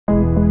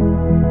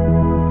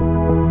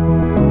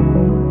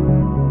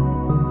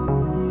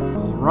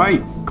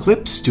Alright,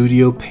 Clip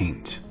Studio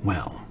Paint.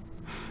 Well,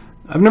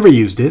 I've never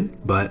used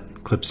it,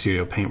 but Clip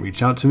Studio Paint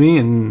reached out to me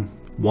and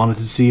wanted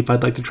to see if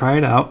I'd like to try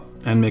it out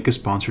and make a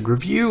sponsored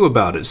review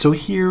about it. So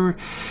here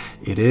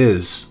it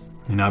is.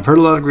 You know, I've heard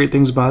a lot of great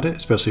things about it,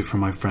 especially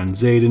from my friend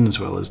Xayden as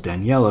well as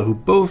Daniela, who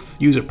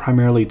both use it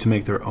primarily to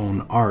make their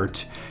own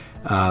art.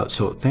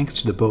 So thanks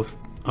to the both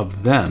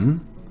of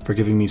them for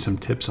giving me some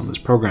tips on this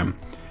program.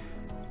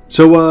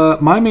 So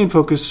my main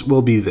focus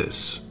will be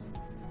this.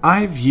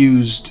 I've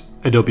used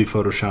Adobe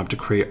Photoshop to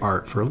create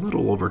art for a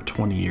little over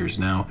 20 years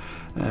now.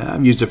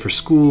 I've used it for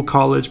school,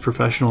 college,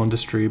 professional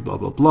industry, blah,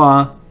 blah,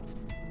 blah.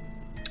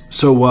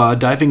 So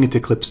diving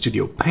into Clip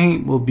Studio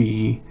Paint will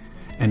be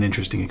an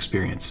interesting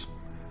experience.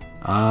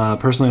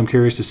 Personally, I'm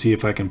curious to see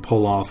if I can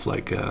pull off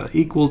like a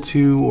equal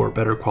to or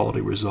better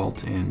quality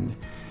result in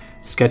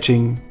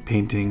sketching,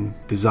 painting,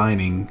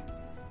 designing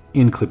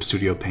in Clip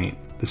Studio Paint,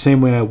 the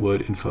same way I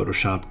would in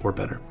Photoshop or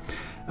better.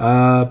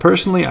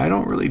 Personally, I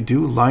don't really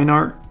do line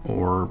art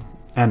or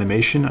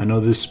animation. I know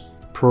this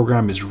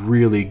program is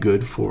really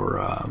good for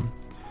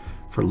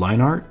line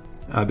art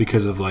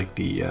because of like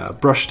the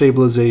brush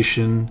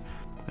stabilization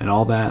and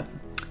all that,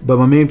 but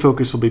my main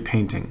focus will be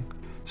painting.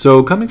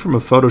 So coming from a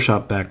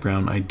Photoshop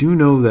background, I do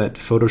know that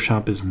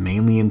Photoshop is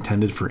mainly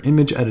intended for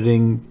image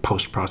editing,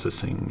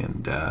 post-processing,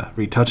 and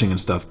retouching and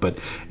stuff, but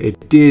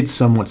it did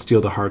somewhat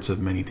steal the hearts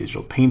of many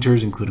digital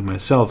painters, including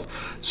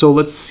myself. So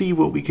let's see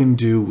what we can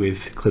do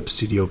with Clip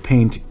Studio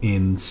Paint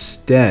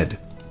instead.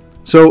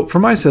 So for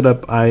my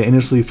setup, I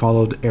initially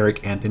followed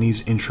Eric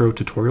Anthony's intro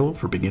tutorial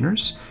for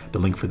beginners. The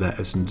link for that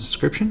is in the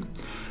description.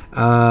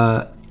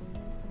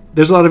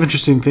 There's a lot of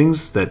interesting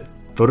things that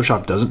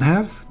Photoshop doesn't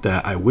have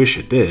that I wish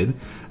it did,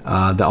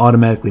 that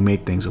automatically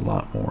made things a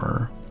lot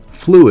more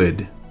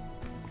fluid.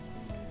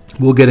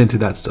 We'll get into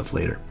that stuff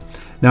later.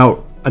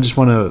 Now, I just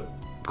want to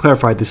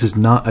clarify, this is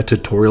not a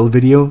tutorial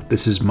video.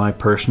 This is my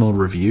personal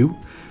review,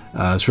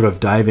 sort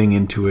of diving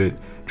into it,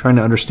 trying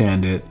to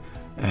understand it,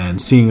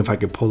 and seeing if I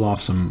could pull off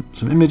some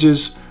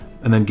images,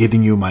 and then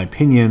giving you my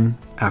opinion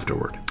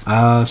afterward.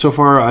 So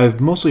far,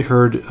 I've mostly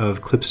heard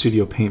of Clip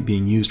Studio Paint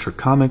being used for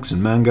comics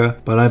and manga,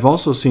 but I've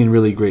also seen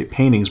really great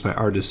paintings by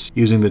artists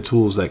using the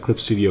tools that Clip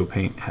Studio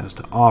Paint has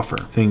to offer.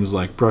 Things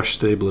like brush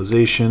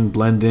stabilization,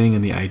 blending,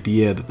 and the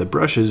idea that the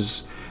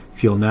brushes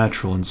feel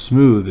natural and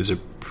smooth is a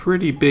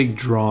pretty big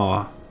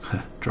draw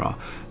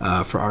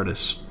for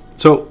artists.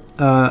 So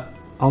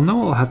I'll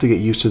know I'll have to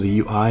get used to the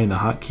UI and the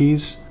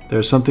hotkeys. There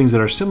are some things that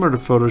are similar to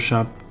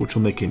Photoshop, which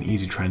will make an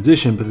easy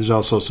transition, but there's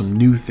also some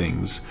new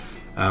things.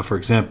 For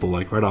example,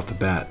 like right off the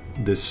bat,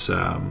 this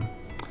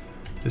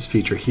this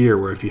feature here,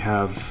 where if you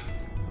have,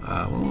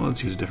 well,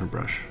 let's use a different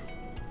brush.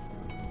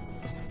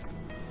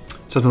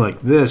 Something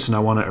like this, and I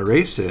want to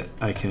erase it,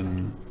 I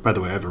can, by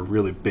the way, I have a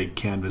really big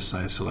canvas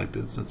size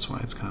selected, so that's why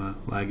it's kind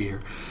of laggy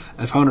here.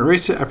 If I want to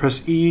erase it, I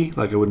press E,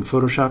 like I would in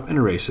Photoshop, and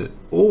erase it.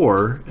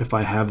 Or, if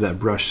I have that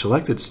brush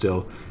selected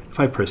still, if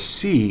I press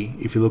C,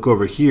 if you look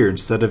over here,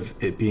 instead of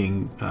it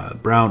being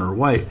brown or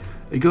white,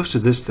 it goes to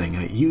this thing,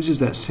 and it uses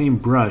that same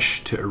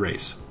brush to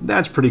erase.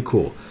 That's pretty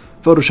cool.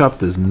 Photoshop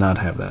does not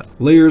have that.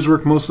 Layers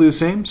work mostly the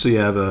same, so you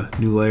have a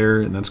new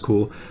layer, and that's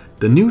cool.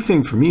 The new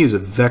thing for me is a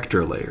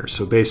vector layer.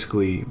 So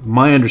basically,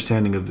 my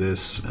understanding of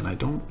this, and I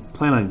don't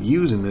plan on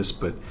using this,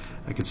 but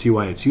I can see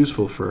why it's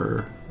useful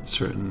for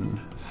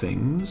certain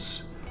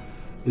things,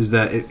 is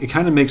that it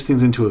kind of makes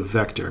things into a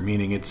vector,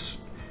 meaning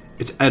it's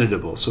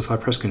editable. So if I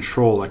press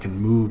Control, I can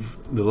move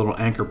the little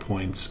anchor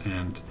points,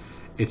 and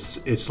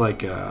it's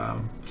like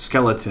a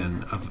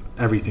skeleton of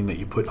everything that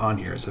you put on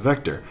here as a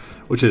vector,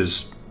 which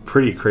is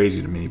pretty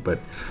crazy to me, but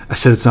I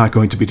said it's not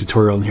going to be a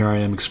tutorial, and here I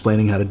am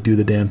explaining how to do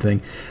the damn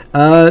thing.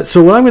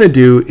 So what I'm going to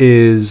do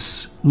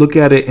is look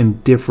at it in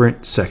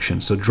different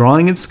sections. So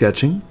drawing and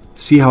sketching,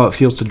 see how it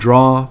feels to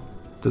draw.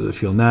 Does it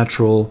feel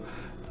natural?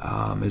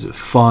 Is it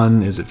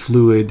fun? Is it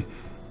fluid?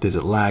 Does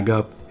it lag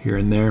up here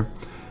and there?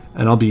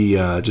 And I'll be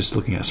just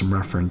looking at some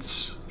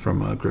reference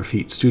from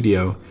Graphite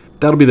Studio.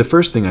 That'll be the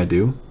first thing I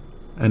do,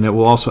 and it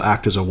will also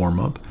act as a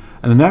warm-up.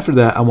 And then after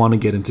that, I want to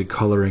get into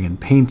coloring and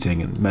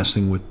painting and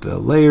messing with the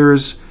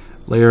layers,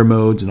 layer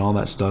modes, and all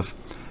that stuff.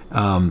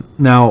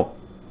 Now,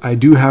 I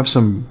do have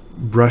some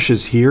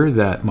brushes here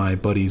that my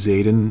buddy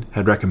Xayden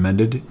had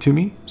recommended to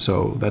me,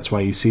 so that's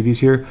why you see these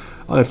here.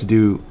 All I have to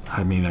do,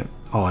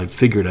 all I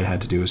figured I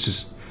had to do is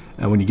just,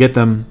 when you get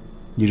them,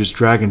 you just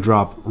drag and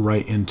drop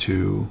right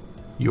into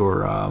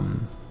your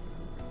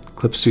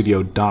Clip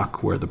Studio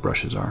dock where the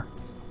brushes are.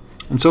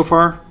 And so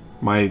far,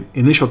 my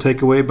initial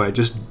takeaway by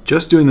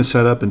just doing the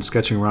setup and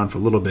sketching around for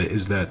a little bit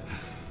is that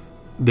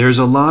there's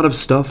a lot of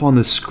stuff on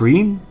the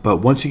screen, but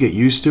once you get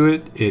used to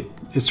it,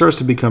 it starts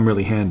to become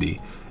really handy.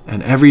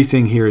 And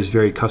everything here is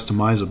very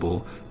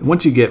customizable. And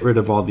once you get rid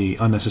of all the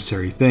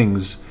unnecessary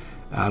things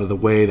out of the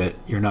way that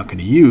you're not going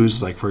to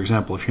use, like for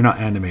example, if you're not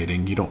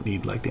animating, you don't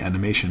need like the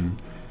animation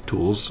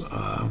tools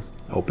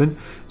open.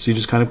 So you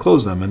just kind of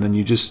close them, and then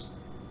you just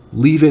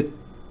leave it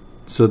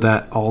so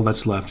that all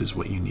that's left is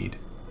what you need.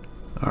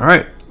 All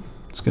right.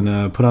 Just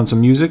gonna put on some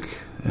music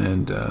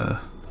and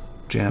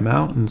jam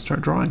out and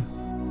start drawing.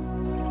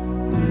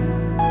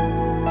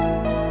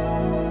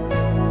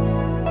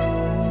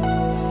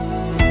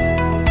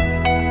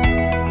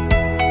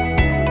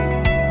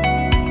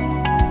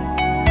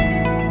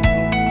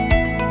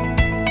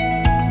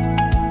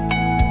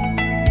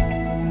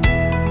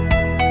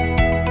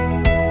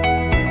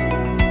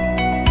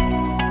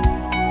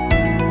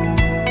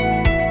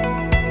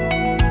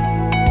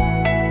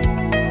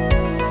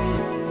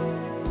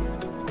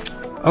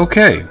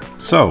 Okay,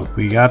 so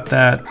we got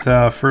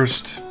that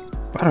first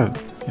about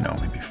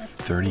maybe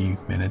 30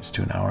 minutes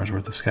to an hour's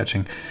worth of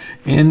sketching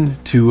in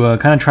to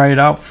kind of try it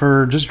out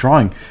for just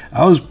drawing.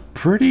 I was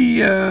pretty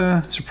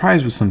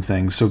surprised with some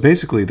things. So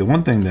basically, the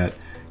one thing that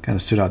kind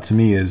of stood out to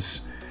me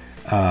is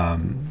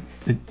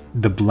the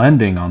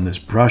blending on this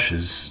brush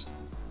is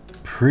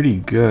pretty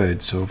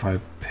good. So if I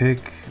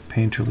pick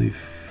Painterly,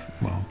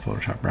 well,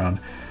 Photoshop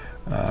Round,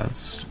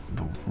 it's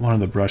one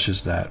of the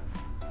brushes that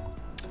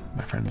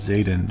my friend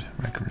Xayden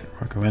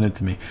recommended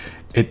to me.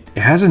 It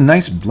has a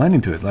nice blending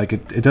to it. Like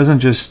it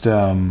doesn't just make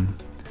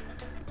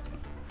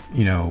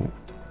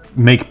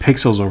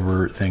pixels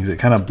over things. It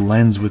kind of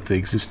blends with the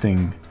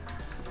existing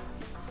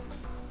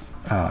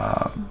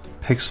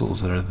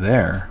pixels that are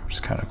there, which is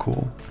kind of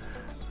cool.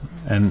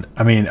 And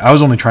I mean, I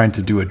was only trying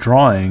to do a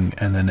drawing,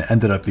 and then it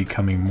ended up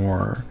becoming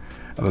more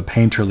of a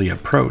painterly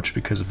approach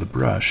because of the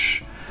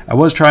brush. I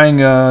was trying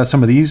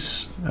some of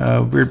these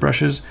weird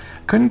brushes.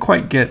 Couldn't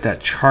quite get that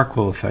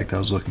charcoal effect I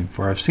was looking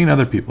for. I've seen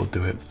other people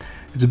do it.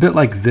 It's a bit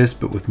like this,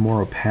 but with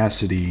more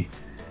opacity.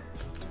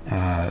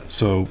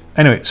 So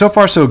anyway, so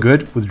far so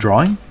good with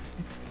drawing.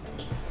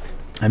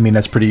 I mean,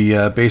 that's pretty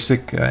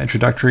basic,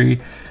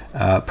 introductory.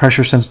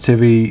 Pressure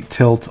sensitivity,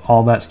 tilt,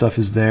 all that stuff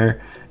is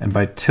there. And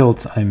by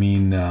tilt, I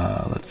mean,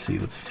 let's see,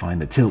 let's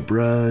find the tilt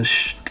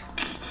brush.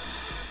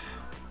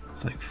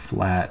 It's like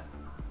flat.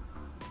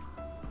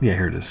 Yeah,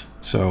 here it is.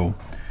 So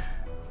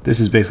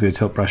this is basically a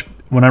tilt brush.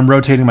 When I'm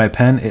rotating my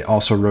pen, it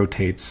also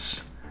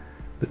rotates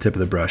the tip of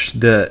the brush.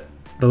 The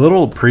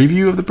little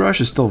preview of the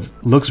brush is still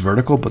looks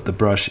vertical, but the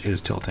brush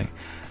is tilting.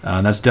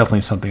 And that's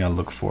definitely something I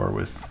look for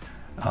with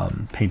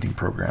painting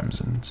programs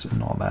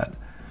and all that.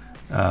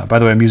 By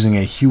the way, I'm using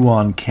a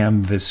Huion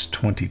Kamvas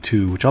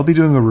 22, which I'll be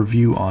doing a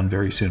review on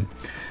very soon.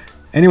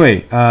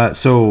 Anyway,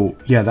 so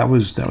yeah, that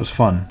was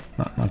fun.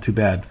 Not too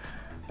bad.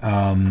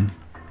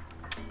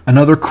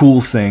 Another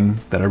cool thing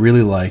that I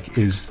really like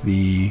is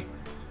the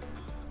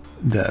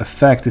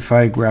effect. If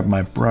I grab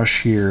my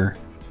brush here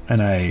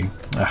and I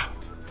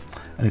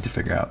need to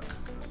figure out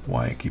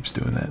why it keeps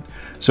doing that.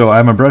 So I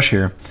have my brush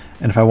here,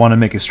 and if I want to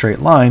make a straight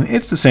line,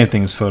 it's the same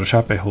thing as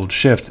Photoshop. I hold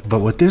Shift, but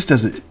what this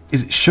does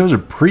is it shows a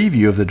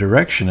preview of the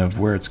direction of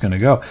where it's going to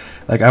go.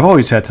 Like I've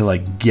always had to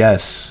like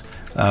guess.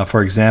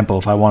 For example,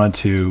 if I wanted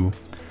to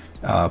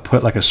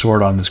put like a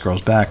sword on this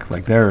girl's back,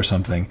 like there or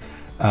something,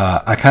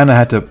 I kind of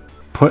had to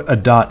put a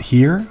dot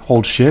here,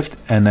 hold Shift,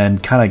 and then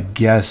kind of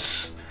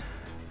guess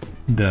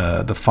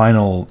the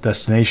final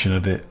destination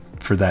of it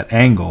for that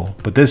angle.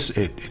 But this,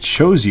 it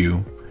shows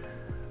you.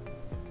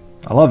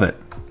 I love it.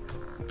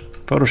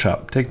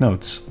 Photoshop, take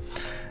notes.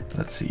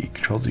 Let's see,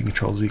 Control Z,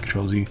 Control Z,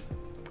 Control Z.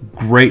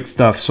 Great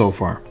stuff so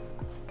far.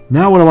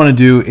 Now what I want to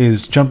do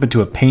is jump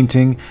into a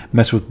painting,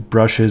 mess with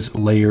brushes,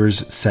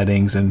 layers,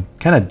 settings, and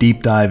kind of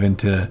deep dive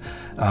into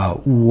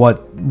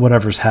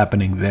whatever's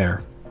happening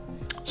there.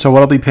 So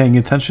what I'll be paying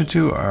attention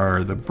to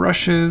are the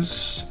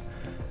brushes.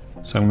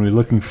 So I'm going to be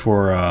looking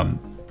for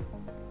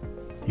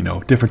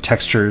different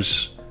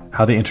textures,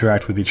 how they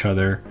interact with each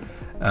other,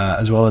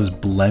 as well as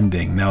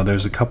blending. Now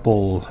there's a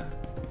couple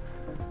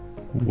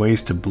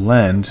ways to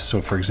blend.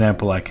 So for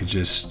example, I could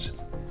just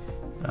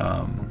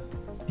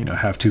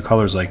have two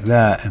colors like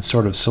that and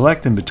sort of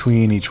select in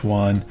between each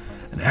one,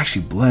 and it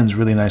actually blends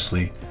really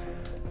nicely.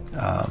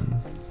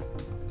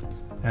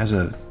 Has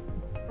a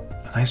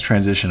nice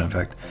transition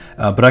effect.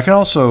 But I can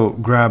also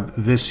grab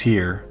this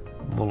here,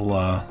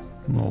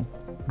 little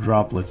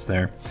droplets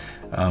there,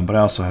 but I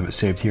also have it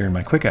saved here in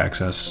my quick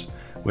access,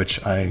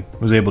 which I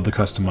was able to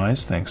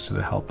customize thanks to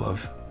the help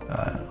of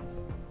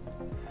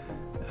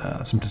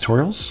some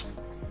tutorials.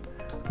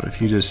 But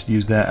if you just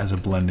use that as a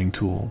blending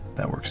tool,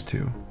 that works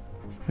too.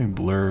 I think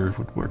blur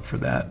would work for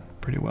that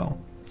pretty well.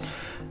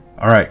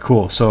 All right,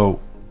 cool. So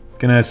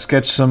gonna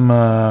sketch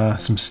some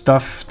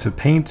stuff to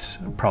paint.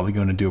 I'm probably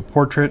going to do a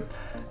portrait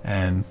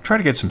and try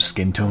to get some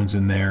skin tones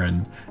in there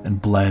and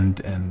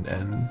blend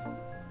and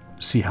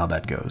see how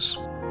that goes.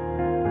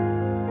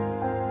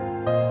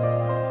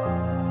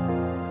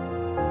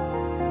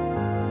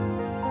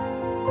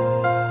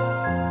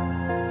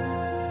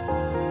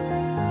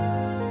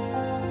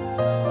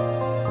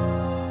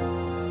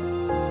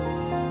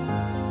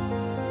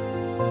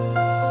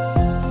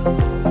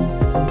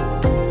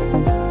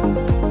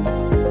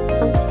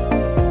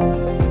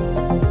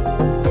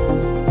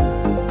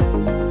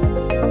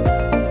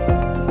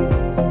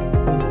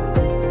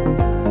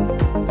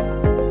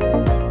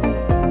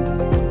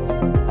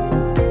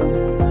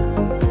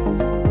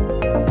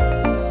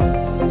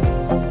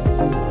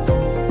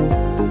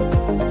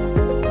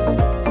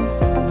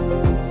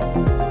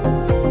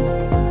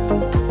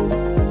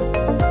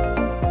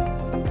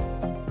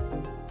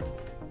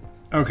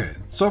 Okay,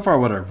 so far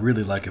what I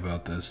really like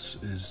about this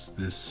is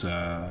this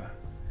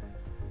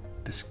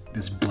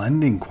this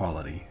blending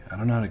quality. I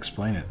don't know how to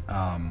explain it.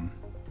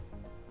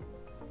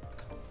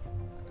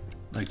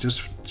 Like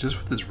just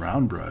with this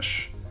round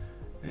brush,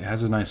 it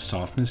has a nice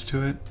softness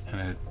to it, and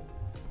I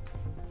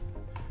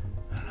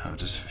don't know, it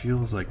just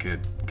feels like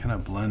it kind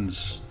of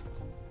blends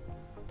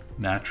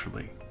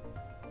naturally.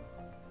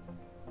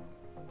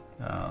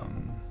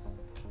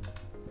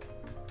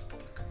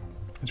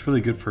 It's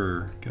really good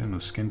for getting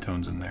those skin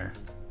tones in there.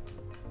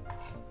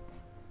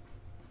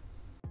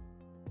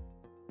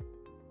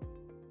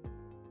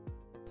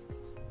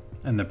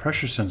 And the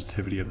pressure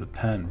sensitivity of the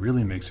pen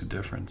really makes a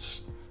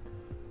difference.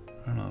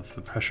 I don't know if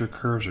the pressure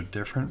curves are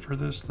different for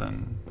this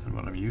than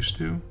what I'm used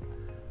to.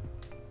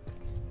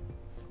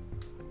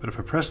 But if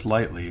I press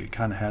lightly, it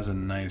kind of has a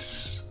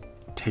nice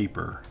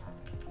taper.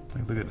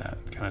 Like, look at that,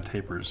 it kind of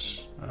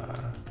tapers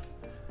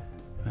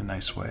in a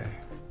nice way.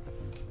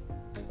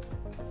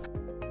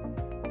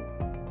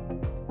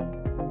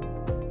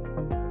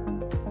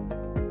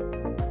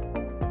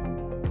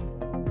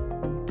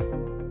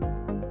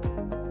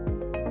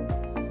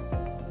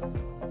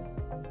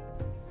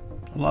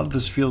 A lot of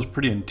this feels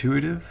pretty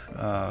intuitive. You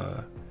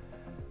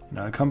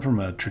know, I come from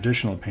a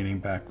traditional painting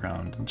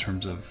background in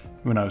terms of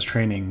when I was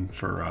training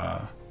for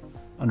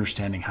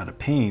understanding how to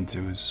paint.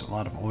 It was a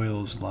lot of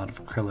oils, a lot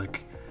of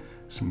acrylic,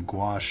 some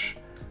gouache,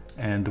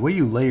 and the way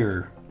you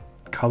layer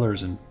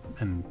colors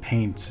and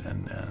paints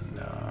and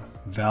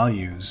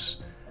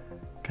values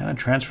kind of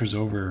transfers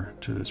over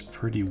to this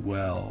pretty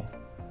well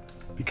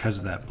because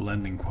of that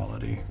blending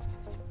quality.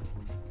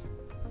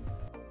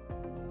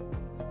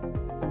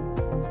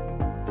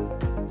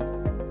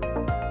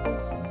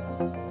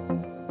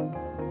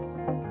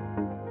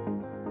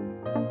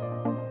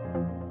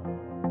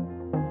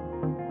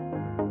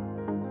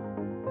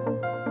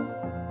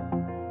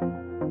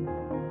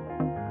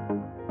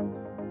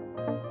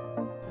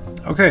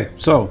 Okay,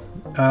 so,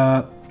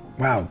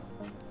 wow.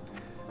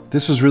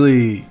 This was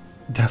really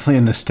definitely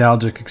a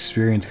nostalgic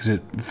experience because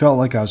it felt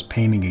like I was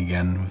painting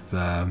again with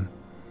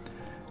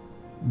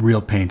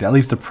real paint. At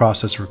least the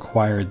process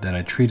required that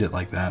I treat it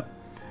like that.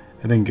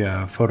 I think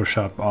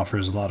Photoshop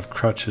offers a lot of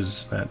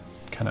crutches that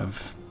kind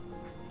of,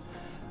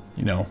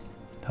 you know,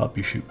 help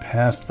you shoot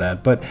past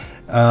that. But,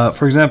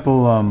 for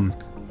example,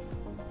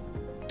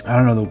 I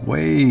don't know, the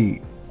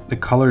way the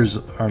colors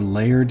are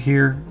layered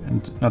here,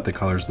 and not the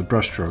colors, the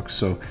brush strokes.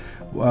 So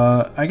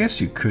I guess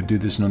you could do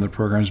this in other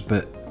programs,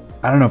 but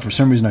I don't know, for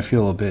some reason I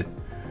feel a bit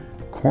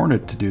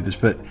cornered to do this.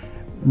 But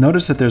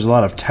notice that there's a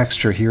lot of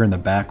texture here in the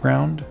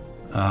background.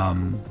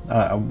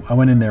 I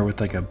went in there with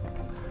like a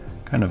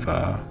kind of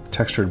a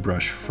textured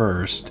brush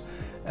first,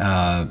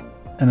 and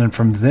then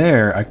from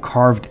there I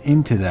carved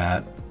into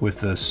that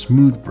with a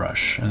smooth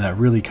brush, and that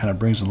really kind of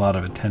brings a lot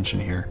of attention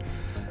here.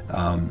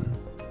 I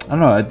don't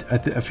know,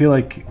 I feel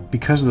like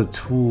because of the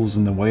tools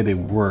and the way they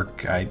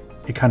work,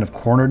 it kind of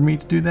cornered me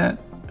to do that.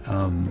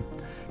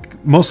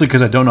 Mostly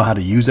because I don't know how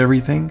to use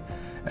everything,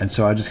 and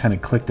so I just kind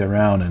of clicked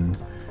around and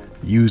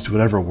used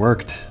whatever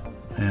worked,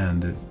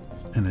 and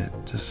it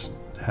just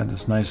had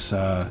this nice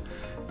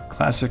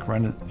classic,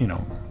 you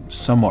know,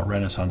 somewhat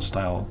Renaissance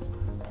style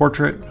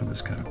portrait of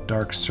this kind of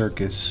dark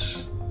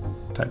circus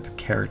type of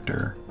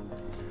character.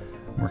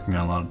 I'm working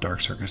on a lot of dark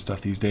circus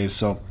stuff these days,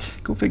 so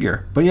go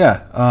figure. But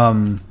yeah,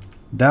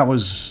 that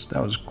was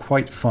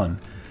quite fun.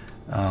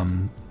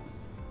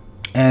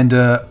 And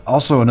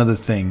also another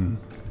thing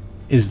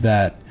is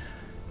that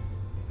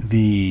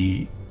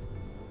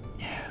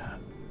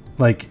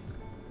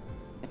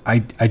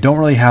I don't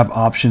really have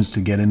options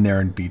to get in there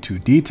and be too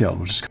detailed,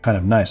 which is kind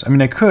of nice. I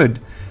mean, I could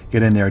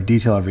get in there and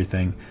detail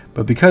everything,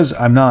 but because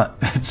I'm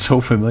not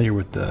so familiar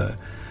with the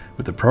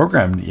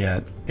program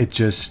yet, it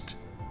just,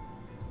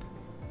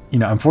 you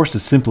know, I'm forced to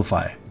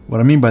simplify. What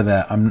I mean by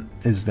that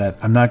is that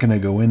I'm not going to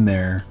go in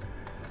there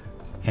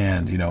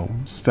and, you know,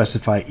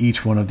 specify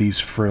each one of these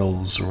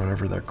frills or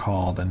whatever they're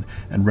called and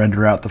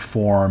render out the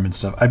form and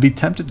stuff. I'd be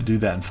tempted to do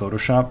that in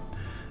Photoshop,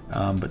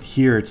 but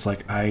here it's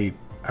like I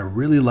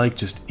really like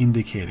just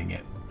indicating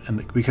it,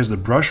 and because the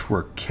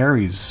brushwork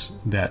carries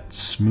that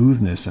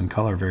smoothness and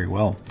color very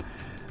well.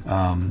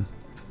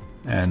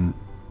 And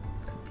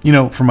you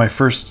know, for my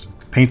first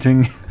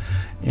painting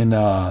in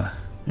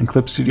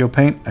Clip Studio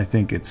Paint, I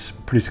think it's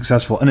pretty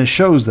successful, and it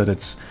shows that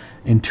it's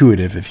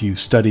intuitive if you've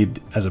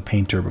studied as a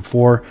painter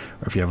before,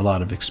 or if you have a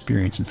lot of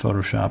experience in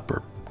Photoshop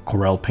or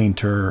Corel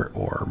Painter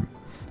or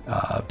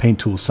Paint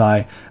Tool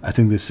SCI. I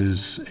think this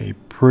is a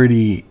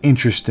pretty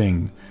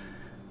interesting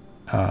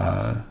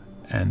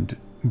and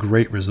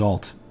great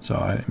result. So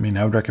I mean,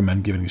 I would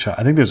recommend giving it a shot.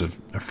 I think there's a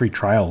free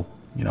trial,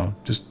 you know,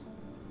 just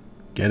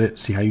get it,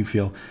 see how you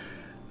feel.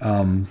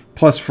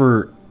 Plus,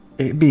 for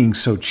it being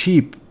so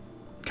cheap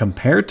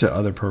compared to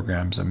other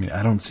programs, I mean,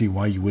 I don't see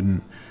why you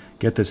wouldn't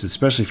get this,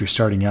 especially if you're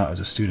starting out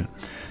as a student.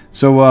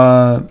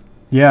 So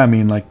yeah, I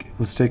mean, like,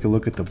 let's take a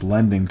look at the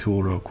blending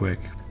tool real quick.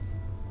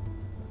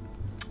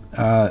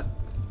 I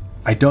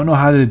don't know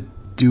how to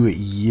do it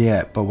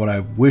yet, but what I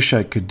wish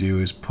I could do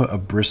is put a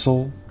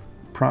bristle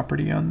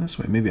property on this.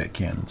 Wait, maybe I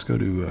can. Let's go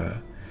to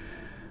a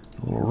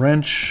little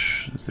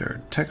wrench. Is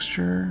there a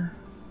texture?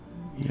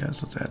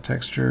 Yes, let's add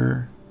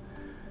texture.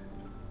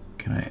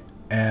 Can I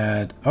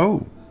add,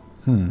 oh,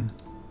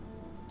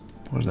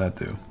 what does that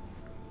do?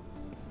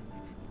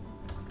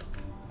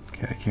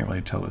 Okay, I can't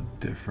really tell the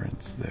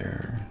difference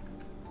there.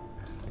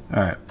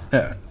 All right,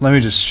 let me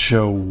just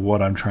show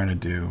what I'm trying to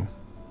do.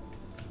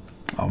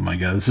 Oh my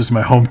God, this is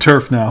my home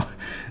turf now.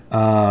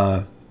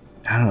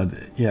 I don't know.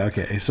 Yeah,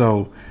 okay.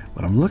 So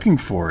what I'm looking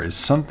for is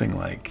something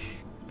like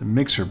the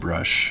mixer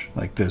brush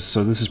like this.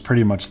 So this is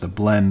pretty much the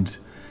blend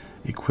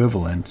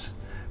equivalent,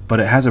 but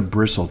it has a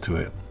bristle to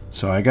it.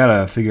 So I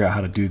gotta figure out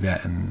how to do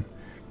that in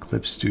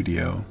Clip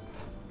Studio.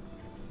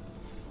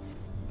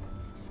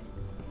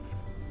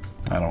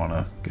 I don't want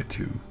to get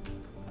too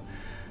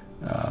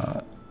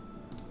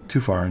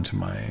far into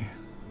my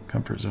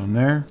comfort zone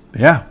there.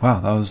 But yeah, wow,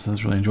 that was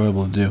really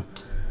enjoyable to do.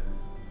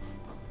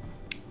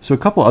 So a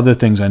couple other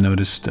things I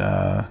noticed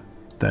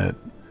that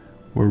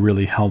were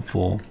really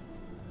helpful.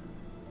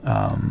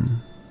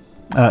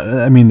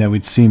 I mean, that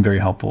would seem very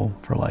helpful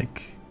for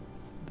like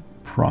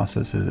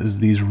processes is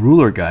these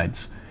ruler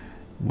guides,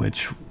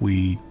 which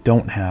we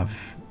don't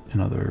have in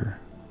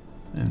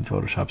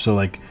Photoshop. So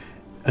like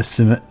a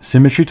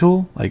symmetry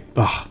tool, like,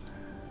 ugh,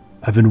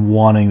 I've been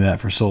wanting that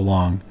for so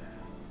long.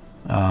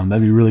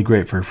 That'd be really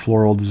great for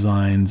floral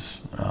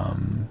designs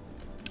and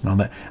all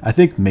that. I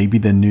think maybe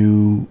the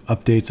new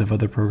updates of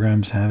other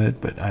programs have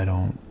it, but I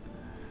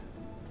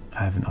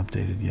haven't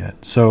updated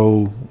yet.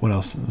 So what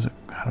else is it?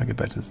 How do I get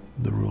back to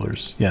the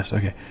rulers? Yes,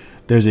 okay.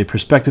 There's a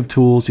perspective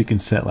tool, so you can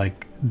set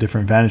like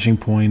different vanishing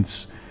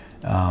points.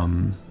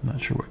 Not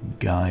sure what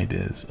guide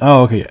is.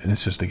 Oh, okay, and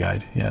it's just a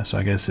guide. Yeah, so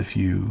I guess if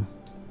you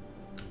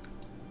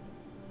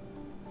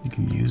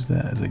can use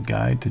that as a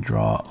guide to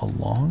draw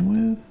along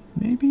with,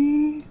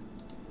 maybe?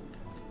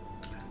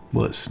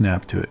 Will it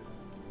snap to it?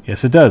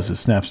 Yes, it does. It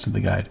snaps to the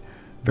guide.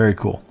 Very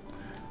cool.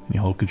 And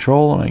you hold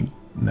control, and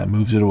that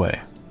moves it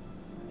away.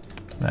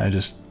 I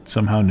just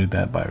somehow knew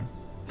that by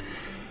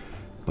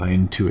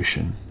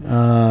intuition.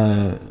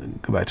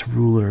 Go back to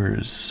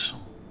rulers.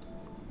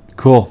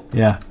 Cool.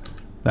 Yeah,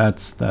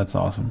 that's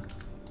awesome.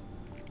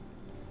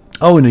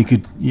 Oh, and you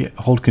could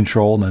hold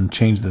control and then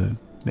change the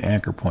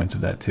anchor points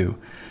of that too.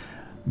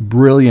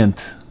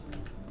 Brilliant.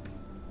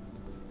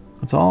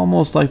 It's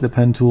almost like the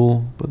pen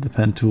tool, but the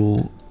pen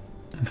tool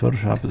in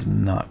Photoshop is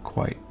not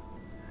quite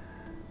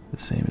the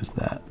same as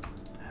that.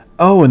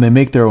 Oh, and they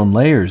make their own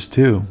layers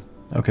too.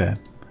 Okay,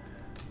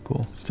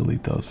 cool. Let's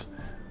delete those.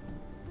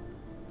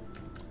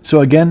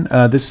 So again,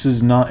 this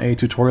is not a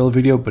tutorial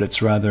video, but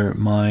it's rather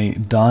my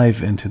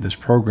dive into this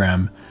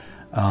program.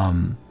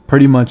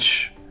 Pretty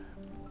much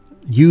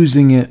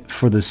using it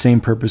for the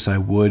same purpose I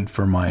would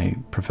for my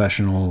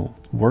professional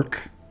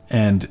work,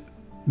 and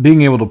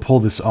being able to pull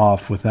this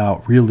off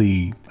without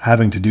really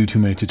having to do too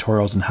many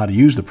tutorials on how to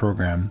use the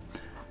program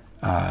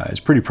is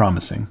pretty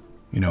promising.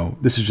 You know,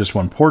 this is just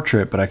one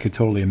portrait, but I could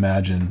totally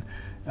imagine,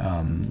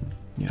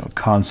 you know,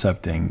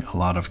 concepting a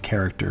lot of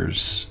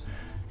characters,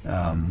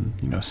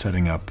 you know,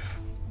 setting up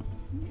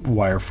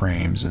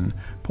wireframes and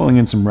pulling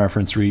in some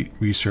reference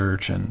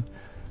research and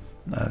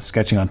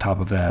sketching on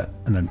top of that,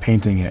 and then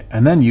painting it,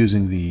 and then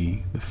using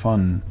the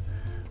fun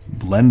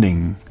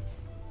blending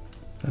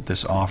that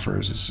this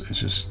offers is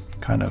just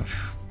kind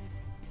of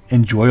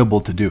enjoyable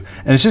to do.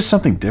 And it's just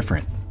something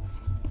different.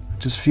 It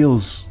just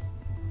feels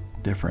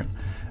different.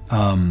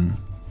 I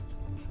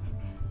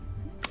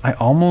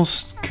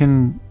almost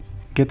can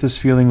get this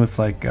feeling with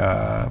like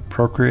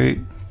Procreate,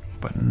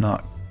 but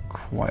not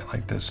quite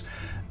like this.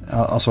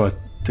 Also, I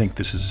think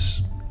this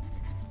is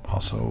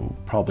also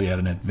probably at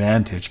an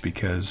advantage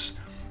because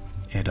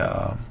it's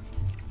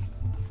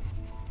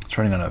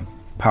running on a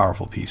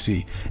powerful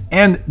PC.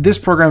 And this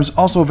program is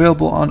also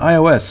available on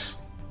iOS.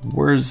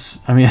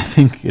 I mean, I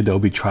think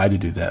Adobe tried to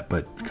do that,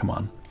 but come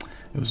on,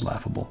 it was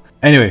laughable.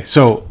 Anyway,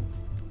 so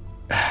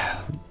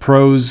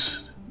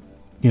pros,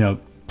 you know,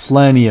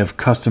 plenty of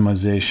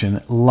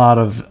customization, a lot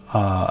of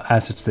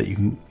assets that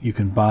you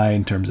can buy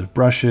in terms of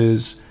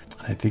brushes.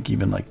 I think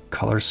even like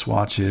color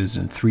swatches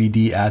and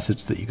 3D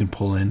assets that you can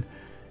pull in.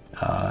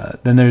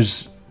 Then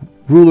there's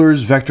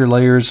rulers, vector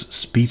layers,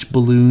 speech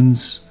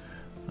balloons.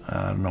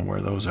 I don't know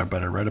where those are,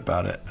 but I read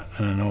about it. I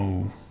don't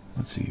know.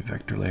 Let's see,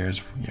 vector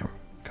layers. Yeah,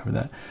 cover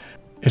that.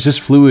 It's just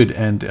fluid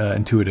and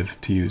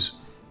intuitive to use.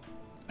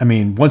 I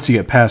mean, once you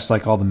get past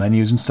like all the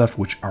menus and stuff,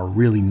 which are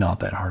really not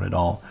that hard at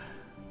all,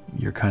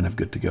 you're kind of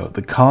good to go.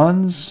 The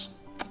cons,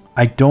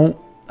 I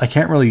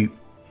can't really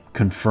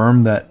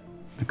confirm that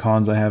the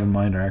cons I have in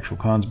mind are actual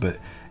cons, but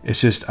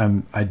it's just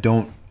I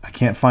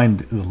can't find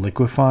the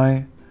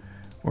liquify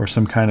or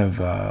some kind of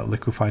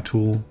liquify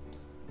tool.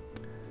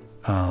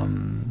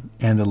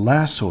 And the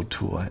lasso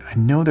tool, I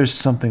know there's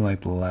something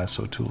like the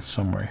lasso tool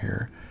somewhere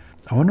here.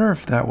 I wonder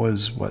if that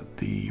was what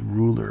the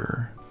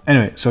ruler.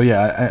 Anyway, so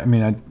yeah, I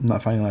mean, I'm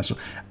not finding lasso.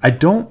 I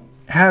don't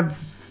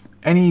have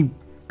any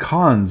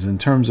cons in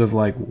terms of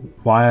like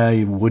why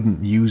I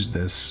wouldn't use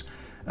this,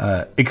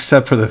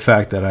 except for the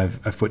fact that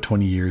I've put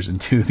 20 years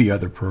into the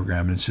other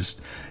program, and it's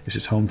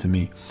just home to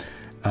me.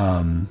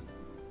 One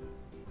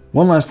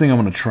last thing I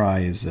want to try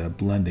is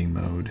blending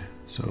mode.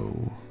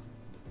 So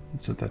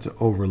that's an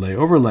overlay.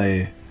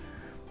 Overlay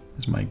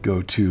is my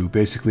go-to.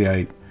 Basically,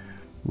 I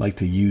like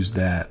to use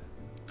that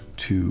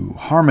to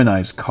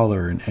harmonize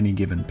color in any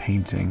given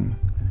painting.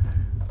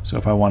 So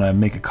if I want to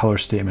make a color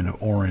statement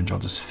of orange, I'll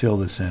just fill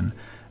this in,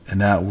 and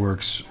that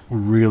works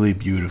really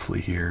beautifully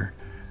here.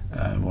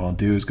 What I'll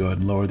do is go ahead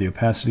and lower the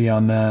opacity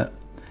on that,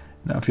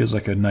 Now it feels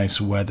like a nice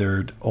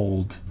weathered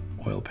old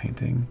oil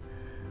painting.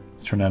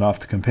 Let's turn that off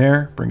to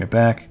compare, bring it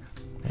back.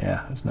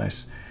 Yeah, that's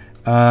nice.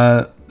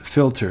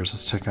 Filters,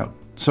 let's check out.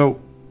 So,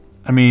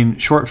 I mean,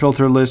 short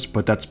filter list,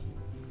 but that's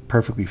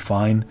perfectly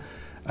fine.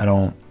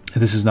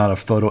 This is not a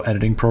photo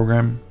editing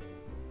program.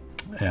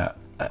 Yeah.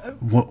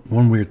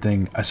 One weird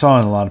thing I saw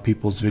in a lot of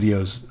people's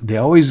videos, they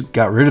always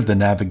got rid of the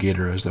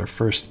navigator as their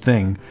first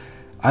thing.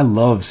 I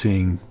love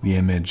seeing the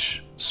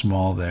image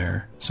small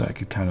there so I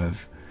could kind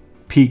of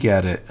peek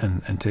at it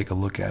and take a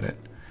look at it.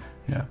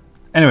 Yeah.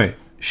 Anyway,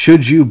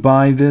 should you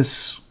buy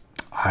this?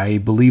 I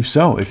believe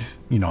so. If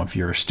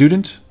you're a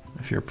student,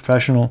 if you're a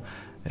professional,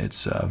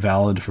 it's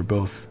valid for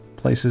both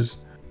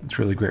places. It's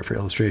really great for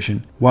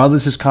illustration. While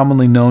this is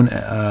commonly known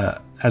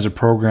as a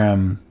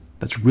program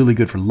that's really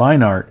good for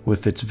line art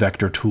with its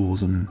vector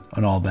tools and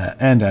all that,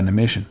 and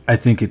animation, I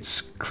think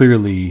it's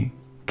clearly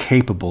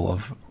capable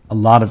of a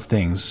lot of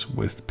things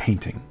with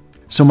painting.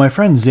 So my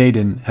friend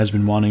Xayden has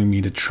been wanting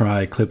me to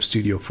try Clip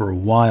Studio for a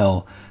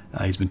while.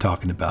 He's been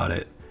talking about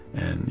it,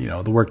 and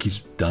the work he's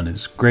done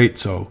is great.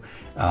 So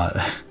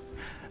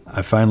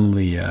I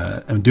finally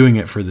am doing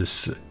it for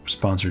this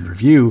sponsored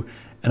review,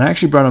 and I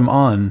actually brought him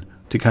on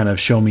to kind of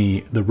show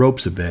me the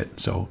ropes a bit.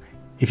 So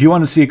if you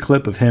want to see a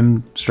clip of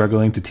him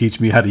struggling to teach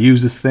me how to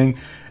use this thing,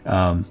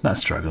 not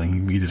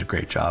struggling, he did a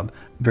great job.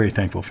 Very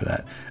thankful for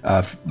that.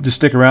 Just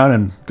stick around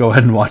and go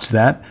ahead and watch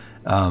that.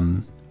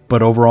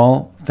 But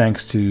overall,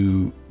 thanks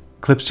to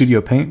Clip Studio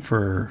Paint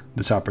for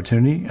this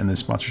opportunity and this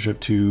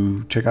sponsorship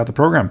to check out the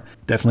program.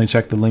 Definitely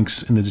check the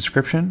links in the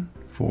description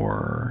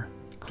for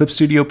Clip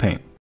Studio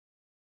Paint.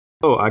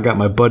 Oh, I got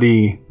my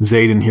buddy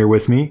Xayden here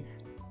with me.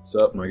 What's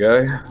up, my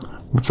guy?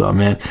 What's up,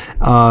 man?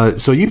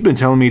 So you've been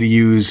telling me to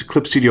use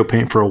Clip Studio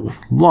Paint for a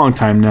long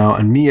time now,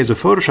 and me as a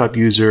Photoshop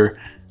user,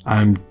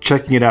 I'm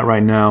checking it out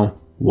right now.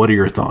 What are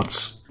your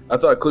thoughts? I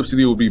thought Clip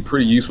Studio would be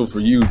pretty useful for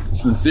you,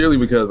 sincerely,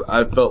 because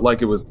I felt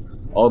like it was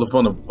all the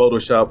fun of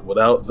Photoshop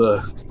without the...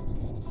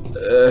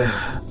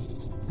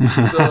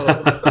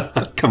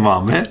 Come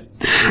on, man.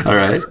 All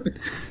right.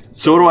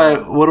 So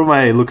what am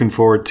I looking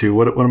forward to?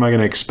 What am I going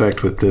to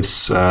expect with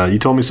this? You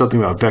told me something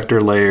about vector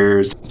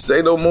layers.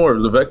 Say no more.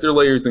 The vector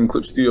layers in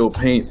Clip Studio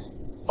Paint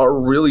are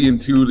really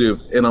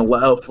intuitive and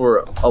allow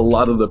for a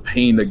lot of the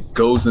pain that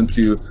goes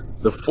into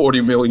the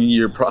 40 million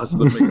year process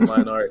of making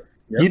line art.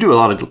 Yep. You do a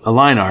lot of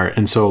line art,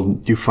 and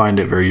so you find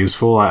it very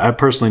useful. I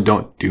personally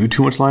don't do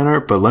too much line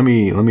art, but let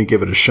me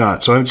give it a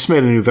shot. So I just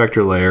made a new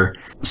vector layer.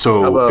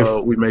 So how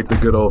about we make the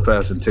good old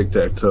fashioned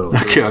tic-tac-toe?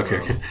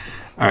 Okay.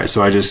 All right,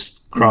 so I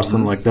just cross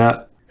them like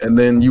that. And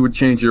then you would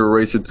change your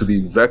eraser to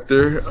the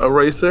vector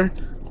eraser.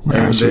 All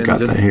right, so we got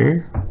that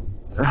here.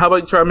 How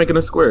about you try making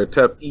a square?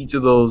 Tap each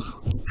of those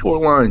 4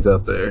 lines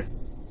out there.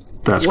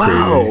 That's crazy.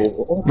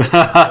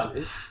 Oh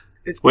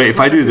wait, if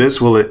I do this,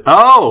 will it?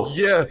 Oh!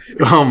 Yeah.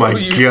 Oh my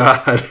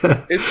god.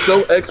 It's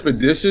so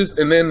expeditious.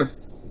 And then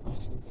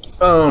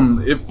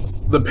if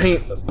the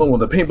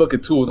paint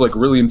bucket tool is like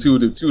really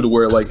intuitive too, to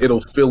where like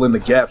it'll fill in the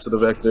gaps of the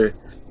vector.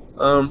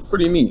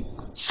 Pretty neat.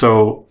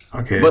 So,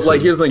 okay. But so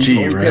like here's the thing,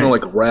 you only paint on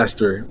right? like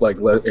raster like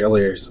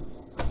layers.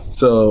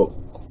 So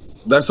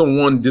that's the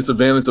one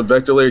disadvantage of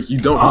vector layers. You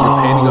don't do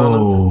your painting on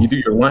them. You do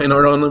your line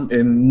art on them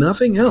and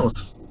nothing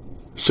else.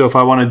 So if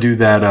I want to do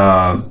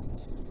that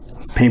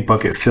paint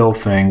bucket fill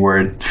thing where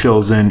it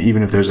fills in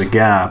even if there's a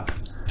gap.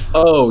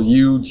 Oh,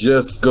 you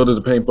just go to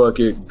the paint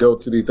bucket, go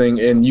to the thing,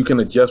 and you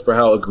can adjust for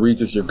how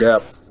egregious your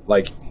gap.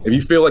 Like, if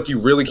you feel like you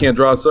really can't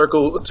draw a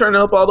circle, turn it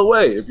up all the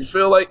way. If you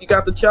feel like you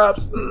got the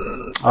chops,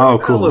 oh,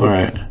 cool. All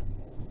right.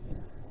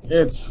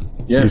 You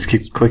just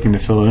keep clicking to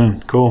fill it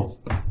in. Cool.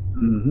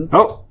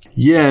 Oh,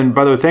 yeah. And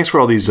by the way, thanks for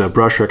all these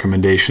brush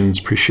recommendations.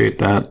 Appreciate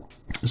that.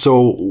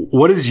 So,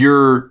 what is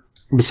your,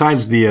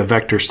 besides the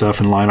vector stuff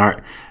and line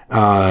art,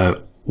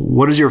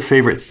 what is your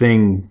favorite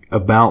thing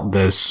about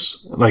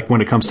this, like when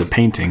it comes to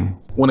painting?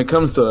 When it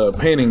comes to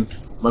painting,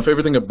 my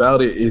favorite thing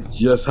about it is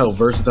just how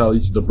versatile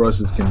each of the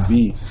brushes can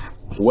be.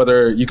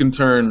 Whether you can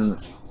turn,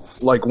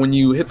 like when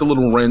you hit the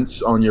little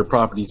wrench on your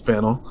properties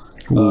panel,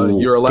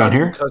 you're allowed down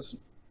here?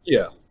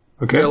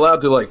 Okay. You're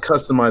allowed to like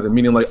customize it,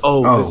 meaning like,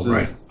 this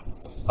is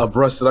a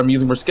brush that I'm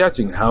using for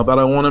sketching. How about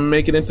I want to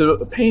make it into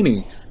a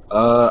painting?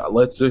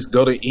 Let's just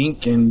go to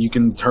ink and you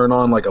can turn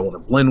on, like I want to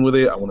blend with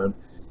it. I want to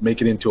make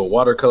it into a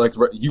watercolor.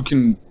 You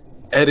can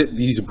edit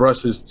these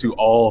brushes to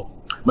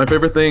all. My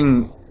favorite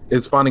thing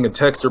is finding a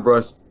texture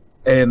brush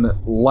and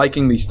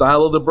liking the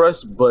style of the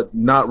brush, but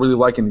not really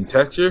liking the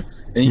texture.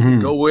 And you can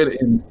go in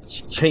and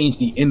change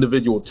the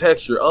individual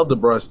texture of the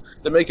brush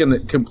to make it a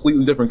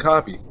completely different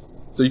copy.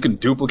 So you can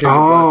duplicate the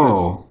brushes.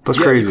 Oh, that's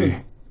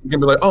crazy. You can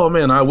be like, oh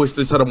man, I wish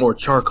this had a more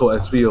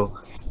charcoal-esque feel.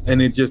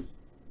 And it just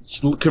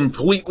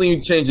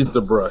completely changes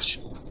the brush.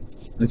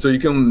 And so you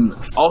can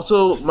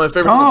also, my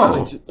favorite thing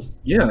about it,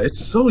 it's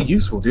so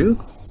useful, dude.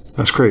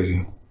 That's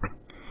crazy.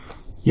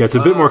 Yeah, it's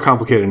a bit more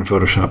complicated in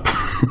Photoshop.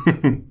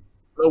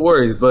 No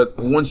worries, but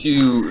once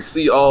you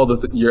see all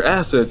your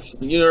assets,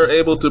 you're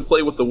able to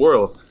play with the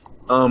world.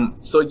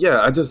 So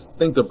yeah, I just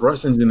think the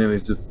brush engine in it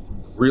is just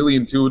really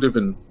intuitive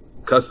and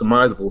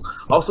customizable.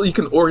 Also, you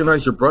can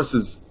organize your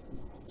brushes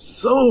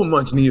so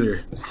much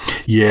neater.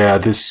 Yeah,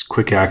 this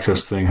quick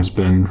access thing has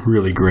been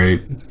really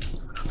great.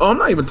 Oh, I'm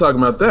not even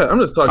talking about that. I'm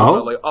just talking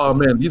about like, oh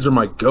man, these are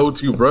my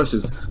go-to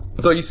brushes.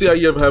 So you see how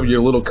you have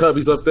your little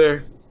cubbies up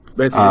there?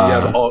 Basically, you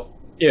have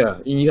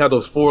and you have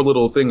those 4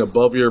 little thing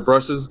above your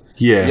brushes.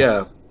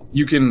 Yeah.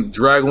 You can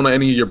drag one of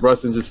any of your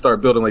brushes and just start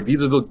building. Like,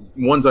 these are the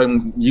ones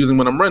I'm using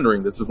when I'm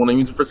rendering. This is one I'm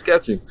using for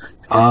sketching.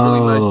 It's really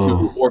nice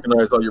to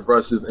organize all your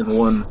brushes in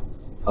one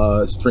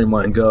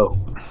streamlined go.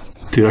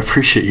 Dude, I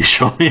appreciate you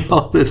showing me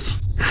all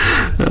this,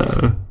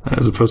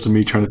 as opposed to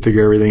me trying to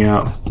figure everything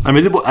out. I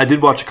mean, I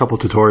did watch a couple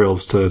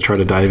tutorials to try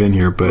to dive in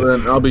here, but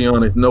I'll be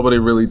honest, nobody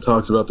really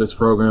talks about this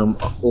program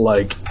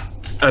like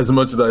as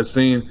much as I've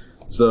seen.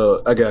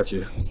 So I got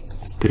you,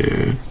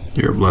 dude.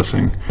 You're a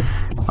blessing.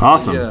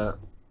 Awesome. Yeah.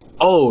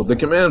 Oh, the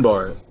command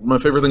bar. My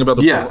favorite thing about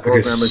the program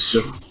is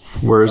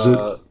just where is it?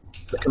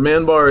 The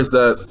command bar is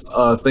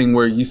that thing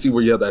where you see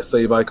where you have that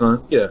save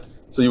icon. Yeah.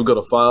 So you would go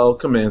to File,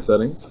 Command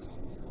Settings.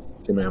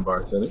 Command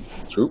bar setting,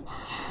 true.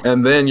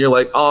 And then you're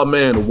like, oh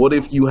man, what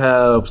if you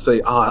have, say,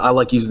 I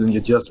like using the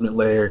adjustment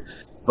layer,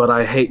 but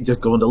I hate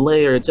just going to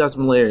layer,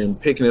 adjustment layer, and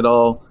picking it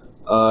all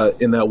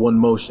in that one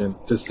motion.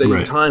 To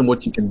save time,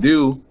 what you can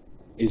do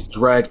is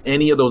drag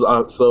any of those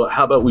out. So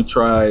how about we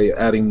try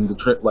adding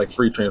the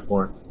free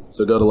transform?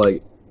 So go to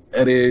like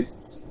edit,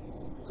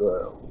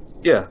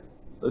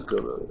 let's go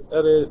to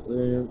edit,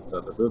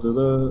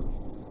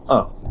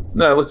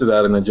 let's just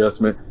add an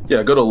adjustment.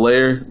 Yeah, go to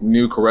layer,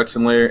 new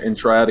correction layer, and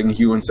try adding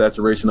hue and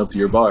saturation up to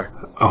your bar.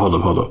 Oh,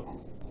 hold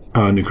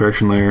up. New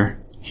correction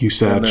layer, hue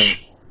sat.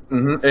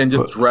 And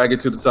just drag it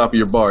to the top of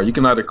your bar. You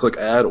can either click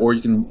add or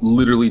you can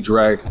literally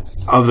drag.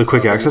 Of the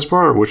quick access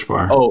bar or which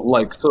bar?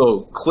 Oh,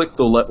 so click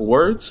the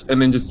words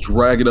and then just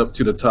drag it up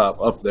to the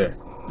top, up there.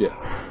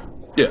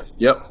 Yeah,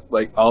 yep,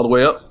 like all the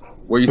way up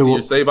where you see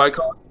your save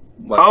icon.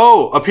 Like,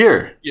 up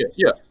here.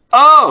 Yeah.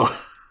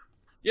 Oh!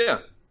 Yeah.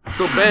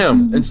 So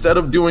bam, instead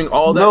of doing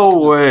all that, no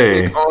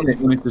way. Click on it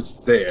and it's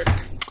just there.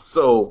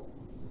 So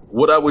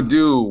what I would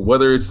do,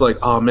 whether it's like,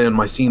 oh man,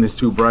 my scene is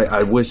too bright,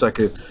 I wish I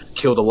could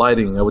kill the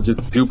lighting, I would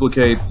just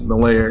duplicate the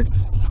layer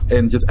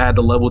and just add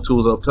the level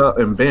tools up top,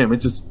 and bam,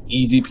 it's just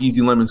easy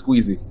peasy lemon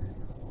squeezy.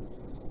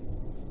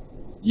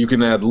 You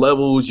can add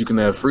levels, you can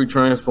add free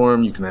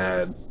transform, you can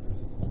add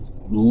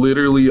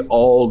literally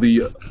all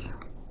the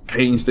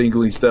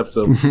painstakingly steps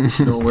of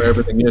where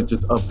everything is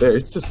just up there.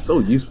 It's just so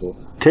useful.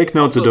 Take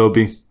notes,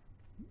 Adobe.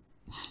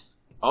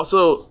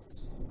 Also,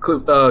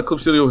 Clip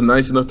Studio was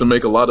nice enough to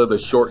make a lot of the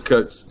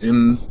shortcuts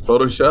in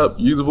Photoshop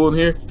usable in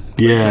here.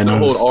 Yeah, I know.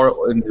 Hold art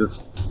and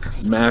just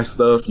mask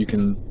stuff. You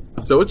can,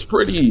 so it's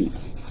pretty.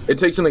 It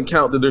takes into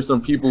account that there's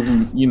some people who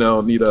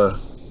need a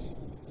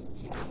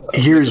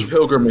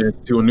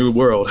pilgrimage to a new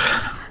world.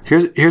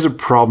 Here's a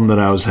problem that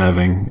I was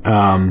having.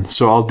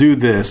 So I'll do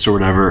this or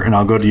whatever, and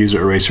I'll go to use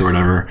erase or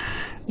whatever,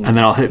 and then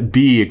I'll hit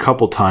B a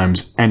couple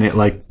times, and it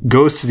like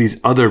goes to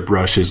these other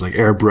brushes like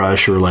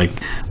airbrush or like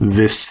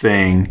this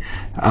thing.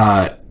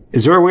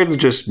 Is there a way to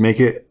just make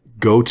it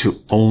go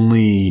to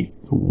only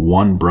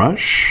one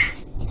brush?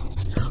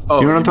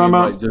 Oh, you know what I'm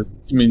talking about?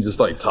 You mean just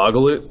like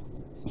toggle it?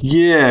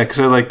 Yeah, because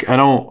I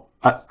don't.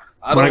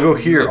 When I go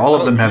here, all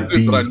of them have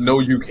B. But I know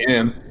you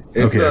can.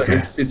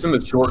 It's, it's in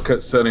the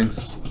shortcut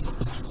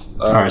settings.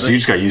 All right, so you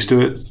just got used to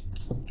it.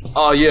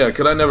 Oh yeah,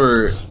 because I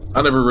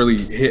never really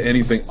hit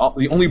anything.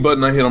 The only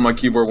button I hit on my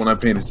keyboard when I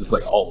paint is just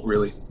like Alt,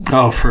 really.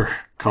 Oh, for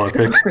color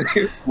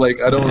pick.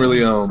 Like I don't really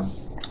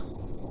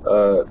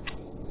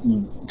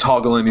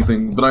toggle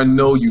anything, but I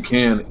know you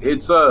can.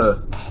 It's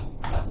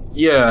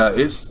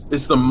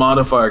it's the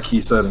modifier key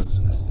settings.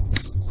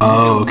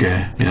 Oh,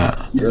 okay,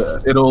 yeah. Yeah,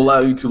 it'll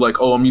allow you to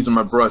like, I'm using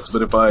my brush,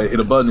 but if I hit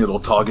a button, it'll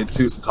toggle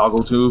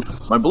to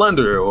my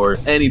blender or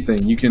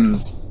anything. You can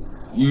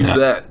use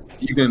that.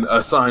 You can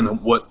assign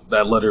what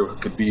that letter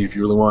could be if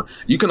you really want.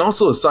 You can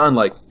also assign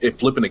like it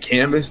flipping a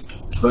canvas.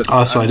 But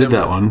I did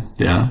that one.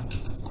 Yeah,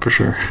 for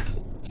sure.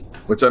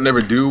 Which I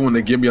never do when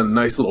they give me a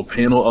nice little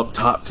panel up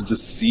top to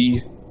just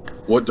see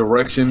what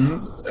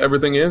direction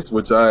everything is,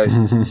 which I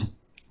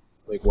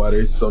like. Why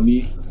they're so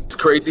neat. It's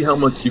crazy how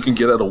much you can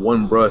get out of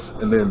one brush,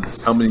 and then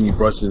how many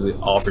brushes it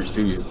offers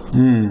to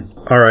you.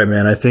 All right,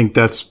 man. I think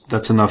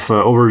that's enough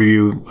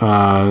overview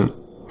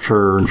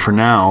for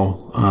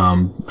now.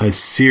 I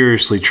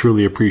seriously,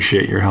 truly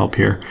appreciate your help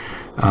here.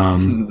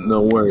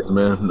 No worries,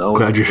 man.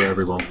 Glad you're for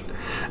everyone.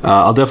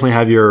 I'll definitely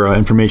have your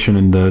information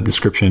in the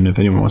description if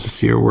anyone wants to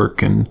see your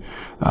work and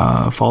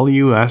follow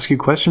you, ask you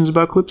questions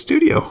about Clip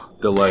Studio.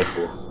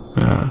 Delightful.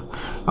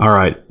 All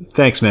right.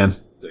 Thanks, man.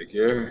 Take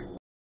care.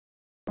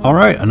 All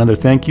right, another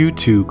thank you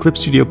to Clip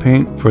Studio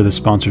Paint for the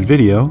sponsored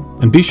video,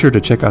 and be sure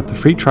to check out the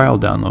free trial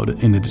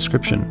download in the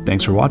description.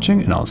 Thanks for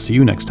watching, and I'll see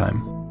you next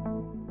time.